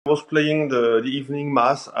was playing the evening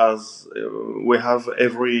mass as we have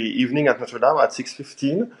every evening at Notre Dame at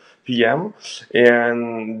 6:15 p.m.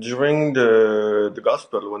 And during the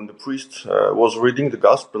gospel, when the priest was reading the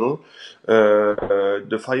gospel,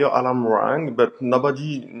 the fire alarm rang, but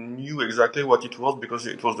nobody knew exactly what it was because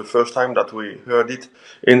it was the first time that we heard it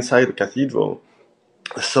inside the cathedral.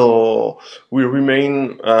 So we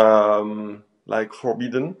remain like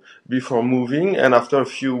forbidden before moving, and after a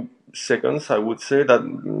few seconds I would say that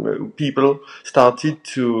people started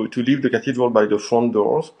to leave the cathedral by the front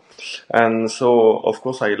doors. And so of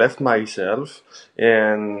course I left myself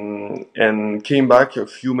and came back a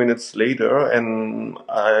few minutes later, and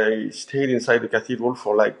I stayed inside the cathedral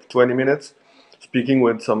for like 20 minutes speaking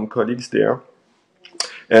with some colleagues there.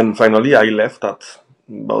 And finally, I left at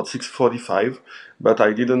about 6:45, but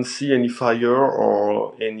I didn't see any fire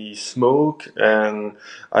or any smoke, and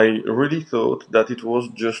I really thought that it was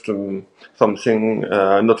just something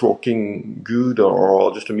not working good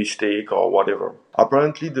or just a mistake or whatever.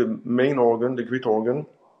 Apparently, the main organ, the great organ,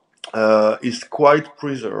 is quite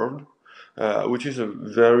preserved, which is a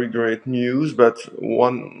very great news. But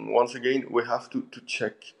once again, we have to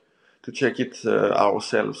check it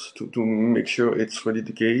ourselves to make sure it's really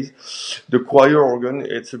the case. The choir organ,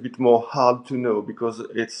 it's a bit more hard to know because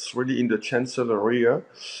it's really in the chancel area.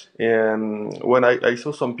 And when I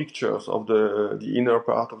saw some pictures of the inner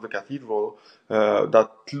part of the cathedral, that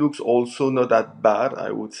looks also not that bad, I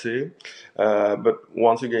would say. But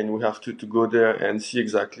once again, we have to go there and see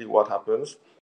exactly what happens.